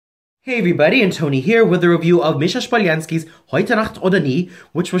Hey everybody, and Tony here with a review of Mischa Spoliansky's Heute Nacht oder Nie,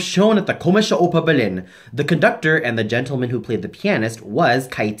 which was shown at the Komische Oper Berlin. The conductor and the gentleman who played the pianist was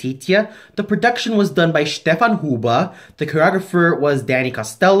Kai Titia. The production was done by Stefan Huber. The choreographer was Danny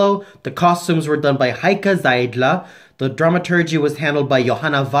Costello. The costumes were done by Heike Seidler. The dramaturgy was handled by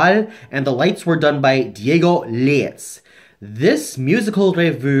Johanna Wall, and the lights were done by Diego Leitz. This musical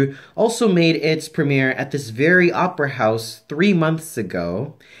revue also made its premiere at this very opera house 3 months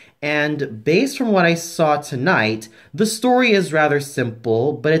ago. And based from what I saw tonight, the story is rather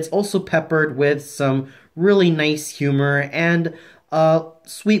simple, but it's also peppered with some really nice humor and a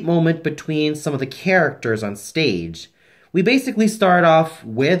sweet moment between some of the characters on stage. We basically start off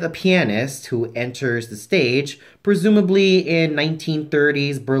with a pianist who enters the stage, presumably in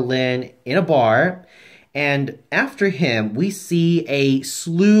 1930s Berlin in a bar, and after him we see a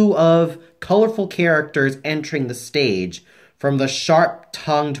slew of colorful characters entering the stage, from the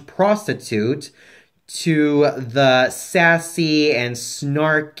sharp-tongued prostitute to the sassy and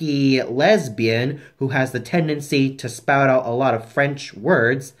snarky lesbian who has the tendency to spout out a lot of French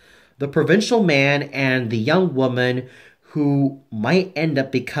words, the provincial man and the young woman who might end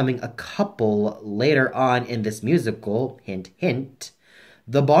up becoming a couple later on in this musical, hint, hint,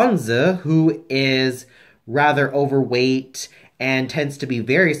 the bonze who is rather overweight and tends to be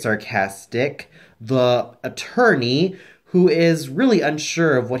very sarcastic, the attorney who is really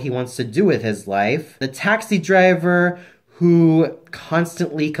unsure of what he wants to do with his life, the taxi driver who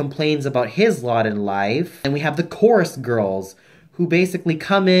constantly complains about his lot in life, and we have the chorus girls who basically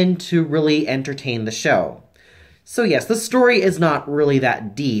come in to really entertain the show. So yes, the story is not really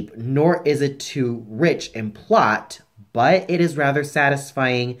that deep, nor is it too rich in plot, but it is rather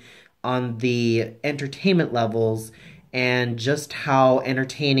satisfying on the entertainment levels and just how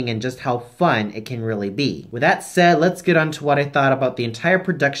entertaining and just how fun it can really be. With that said, let's get on to what I thought about the entire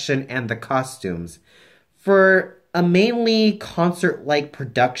production and the costumes. For a mainly concert-like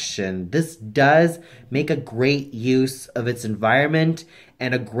production, this does make a great use of its environment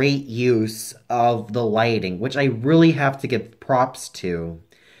and a great use of the lighting, which I really have to give props to.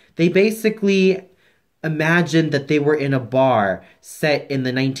 They basically imagined that they were in a bar set in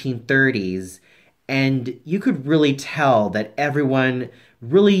the 1930s, and you could really tell that everyone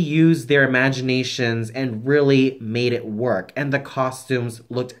really used their imaginations and really made it work. And the costumes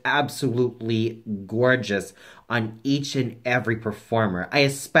looked absolutely gorgeous on each and every performer. I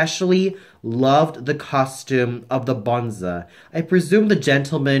especially loved the costume of the bonze. I presume the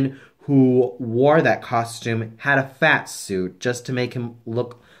gentleman who wore that costume had a fat suit just to make him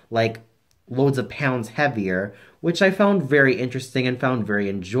look like loads of pounds heavier, which I found very interesting and found very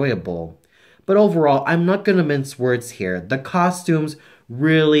enjoyable. But overall, I'm not going to mince words here. The costumes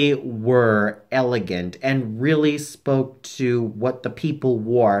really were elegant and really spoke to what the people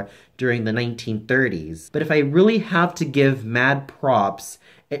wore during the 1930s. But if I really have to give mad props,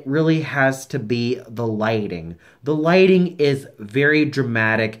 it really has to be the lighting. The lighting is very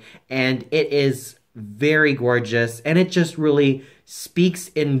dramatic and it is very gorgeous, and it just really speaks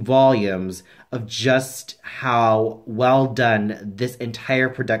in volumes of just how well done this entire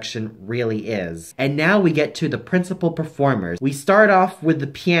production really is. And now we get to the principal performers. We start off with the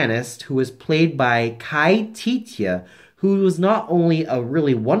pianist, who is played by Kai Titia, who was not only a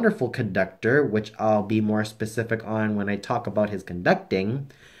really wonderful conductor, which I'll be more specific on when I talk about his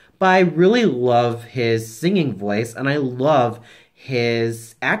conducting, but I really love his singing voice, and I love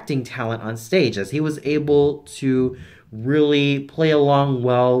his acting talent on stage, as he was able to really play along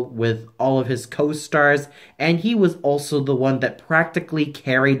well with all of his co-stars, and he was also the one that practically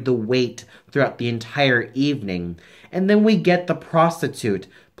carried the weight throughout the entire evening. And then we get the prostitute,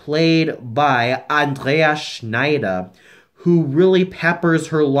 played by Andrea Schneider, who really peppers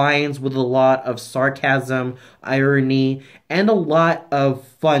her lines with a lot of sarcasm, irony, and a lot of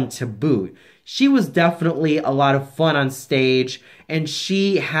fun to boot. She was definitely a lot of fun on stage, and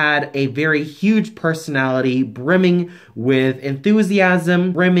she had a very huge personality, brimming with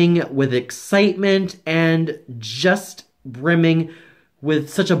enthusiasm, brimming with excitement, and just brimming with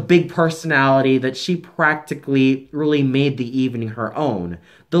such a big personality that she practically really made the evening her own.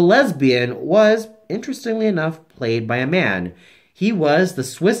 The lesbian was, interestingly enough, played by a man. He was the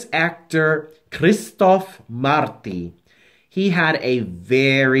Swiss actor Christoph Marti. He had a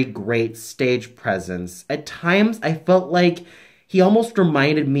very great stage presence. At times, I felt like he almost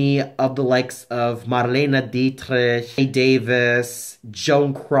reminded me of the likes of Marlene Dietrich, Mae Davis,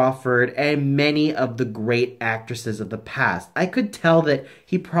 Joan Crawford, and many of the great actresses of the past. I could tell that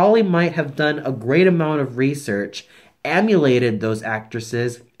he probably might have done a great amount of research, emulated those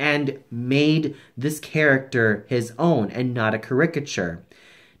actresses, and made this character his own and not a caricature.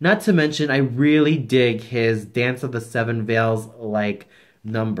 Not to mention, I really dig his Dance of the Seven Veils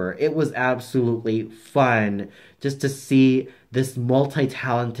number. It was absolutely fun just to see this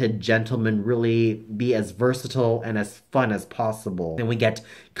multi-talented gentleman really be as versatile and as fun as possible. Then we get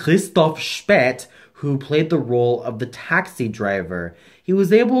Christoph Speth, who played the role of the taxi driver. He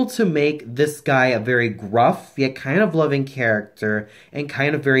was able to make this guy a very gruff, yet kind of loving character, and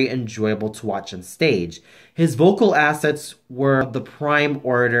kind of very enjoyable to watch on stage. His vocal assets were of the prime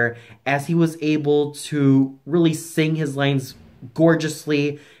order, as he was able to really sing his lines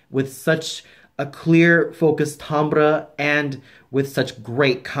gorgeously with such a clear, focused timbre and with such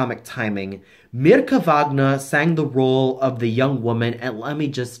great comic timing. Mirka Wagner sang the role of the young woman, and let me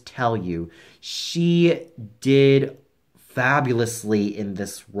just tell you, she did fabulously in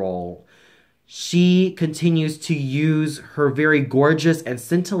this role. She continues to use her very gorgeous and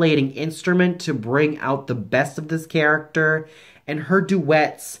scintillating instrument to bring out the best of this character, and her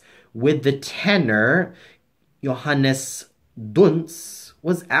duets with the tenor, Johannes Dunz,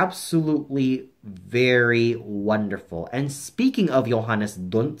 was absolutely very wonderful. And speaking of Johannes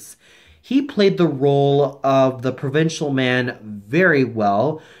Dunz, he played the role of the provincial man very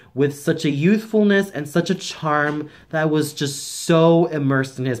well, with such a youthfulness and such a charm that I was just so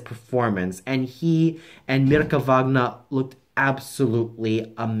immersed in his performance. And he and Mirka Wagner looked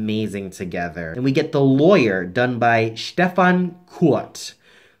absolutely amazing together. And we get the lawyer, done by Stefan Kurt,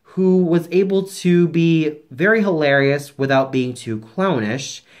 who was able to be very hilarious without being too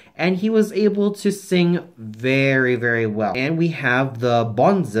clownish, and he was able to sing very, very well. And we have the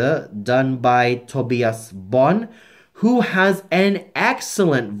Bonze, done by Tobias Bonn, who has an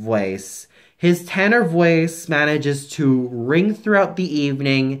excellent voice. His tenor voice manages to ring throughout the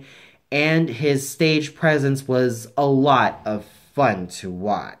evening, and his stage presence was a lot of fun to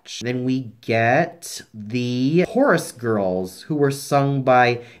watch. Then we get the chorus girls, who were sung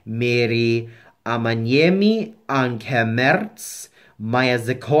by Mary Amaniemi, Anke Merz, Maya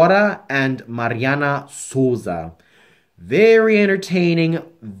Zecora, and Mariana Souza. Very entertaining,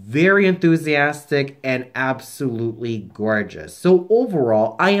 very enthusiastic, and absolutely gorgeous. So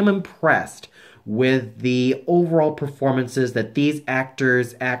overall, I am impressed with the overall performances that these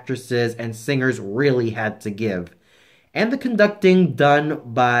actors, actresses, and singers really had to give. And the conducting done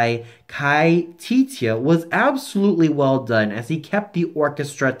by Kai Titia was absolutely well done, as he kept the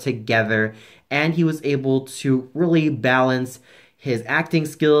orchestra together, and he was able to really balance his acting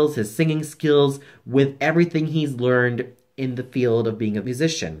skills, his singing skills, with everything he's learned in the field of being a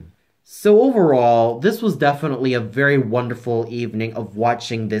musician. So overall, this was definitely a very wonderful evening of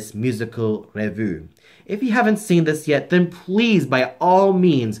watching this musical revue. If you haven't seen this yet, then please, by all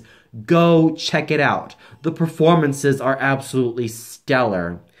means, go check it out. The performances are absolutely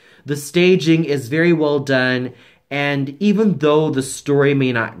stellar. The staging is very well done, and even though the story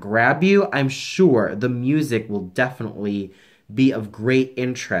may not grab you, I'm sure the music will definitely be of great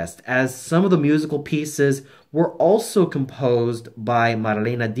interest, as some of the musical pieces were also composed by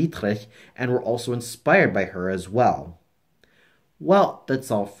Marlene Dietrich and were also inspired by her as well. Well,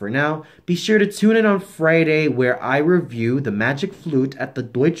 that's all for now. Be sure to tune in on Friday, where I review The Magic Flute at the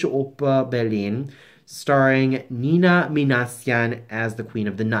Deutsche Oper Berlin, starring Nina Minassian as the Queen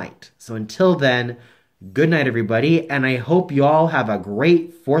of the Night. So until then, good night everybody, and I hope you all have a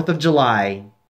great 4th of July.